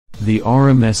The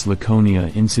RMS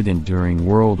Laconia incident during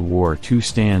World War II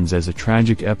stands as a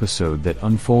tragic episode that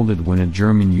unfolded when a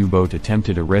German U-boat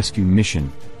attempted a rescue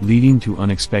mission, leading to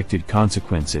unexpected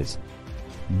consequences.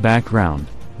 Background: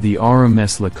 the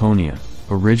RMS Laconia,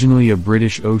 originally a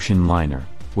British ocean liner,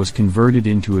 was converted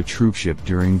into a troopship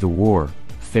during the war,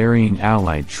 ferrying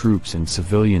Allied troops and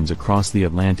civilians across the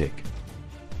Atlantic.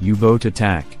 U-boat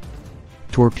attack.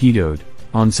 Torpedoed.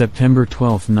 On September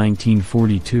 12,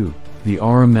 1942, the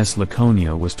RMS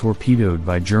Laconia was torpedoed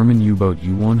by German U-boat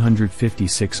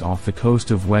U-156 off the coast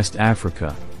of West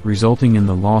Africa, resulting in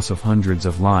the loss of hundreds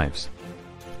of lives.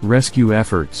 Rescue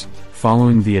efforts.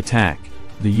 Following the attack,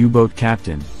 the U-boat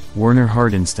captain, Werner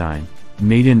Hartenstein,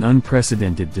 made an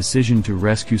unprecedented decision to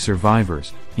rescue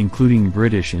survivors, including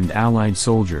British and Allied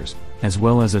soldiers, as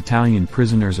well as Italian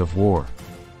prisoners of war.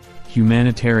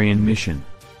 Humanitarian mission.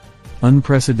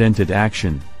 Unprecedented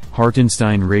action.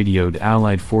 Hartenstein radioed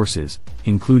Allied forces,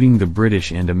 including the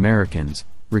British and Americans,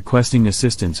 requesting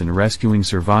assistance in rescuing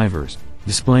survivors,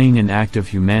 displaying an act of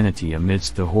humanity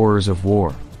amidst the horrors of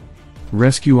war.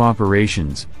 Rescue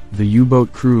operations. The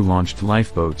U-boat crew launched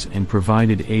lifeboats and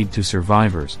provided aid to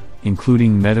survivors,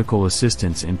 including medical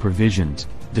assistance and provisions,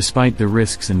 despite the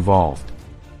risks involved.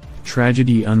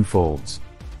 Tragedy unfolds.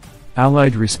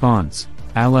 Allied response.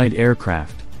 Allied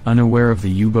aircraft, unaware of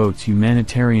the U-boat's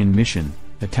humanitarian mission,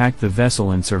 attacked the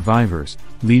vessel and survivors,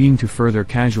 leading to further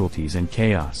casualties and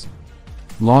chaos.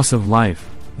 Loss of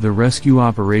life. The rescue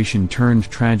operation turned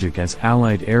tragic as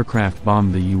Allied aircraft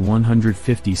bombed the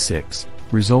U-156,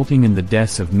 resulting in the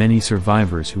deaths of many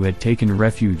survivors who had taken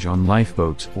refuge on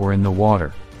lifeboats or in the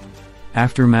water.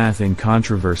 Aftermath and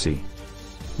controversy.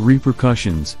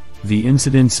 Repercussions. The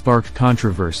incident sparked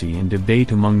controversy and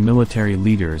debate among military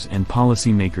leaders and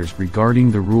policymakers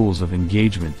regarding the rules of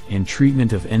engagement and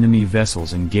treatment of enemy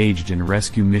vessels engaged in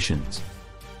rescue missions.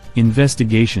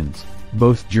 Investigations.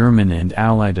 Both German and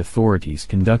Allied authorities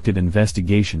conducted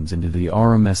investigations into the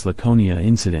RMS Laconia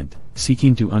incident,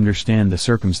 seeking to understand the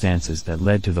circumstances that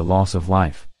led to the loss of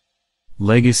life.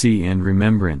 Legacy and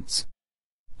remembrance.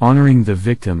 Honoring the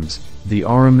victims, the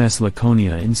RMS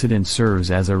Laconia incident serves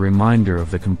as a reminder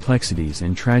of the complexities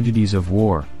and tragedies of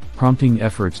war, prompting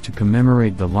efforts to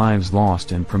commemorate the lives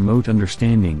lost and promote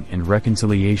understanding and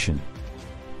reconciliation.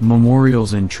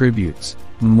 Memorials and tributes.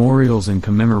 Memorials and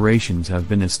commemorations have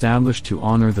been established to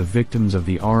honor the victims of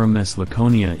the RMS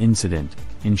Laconia incident,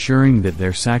 ensuring that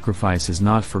their sacrifice is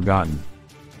not forgotten.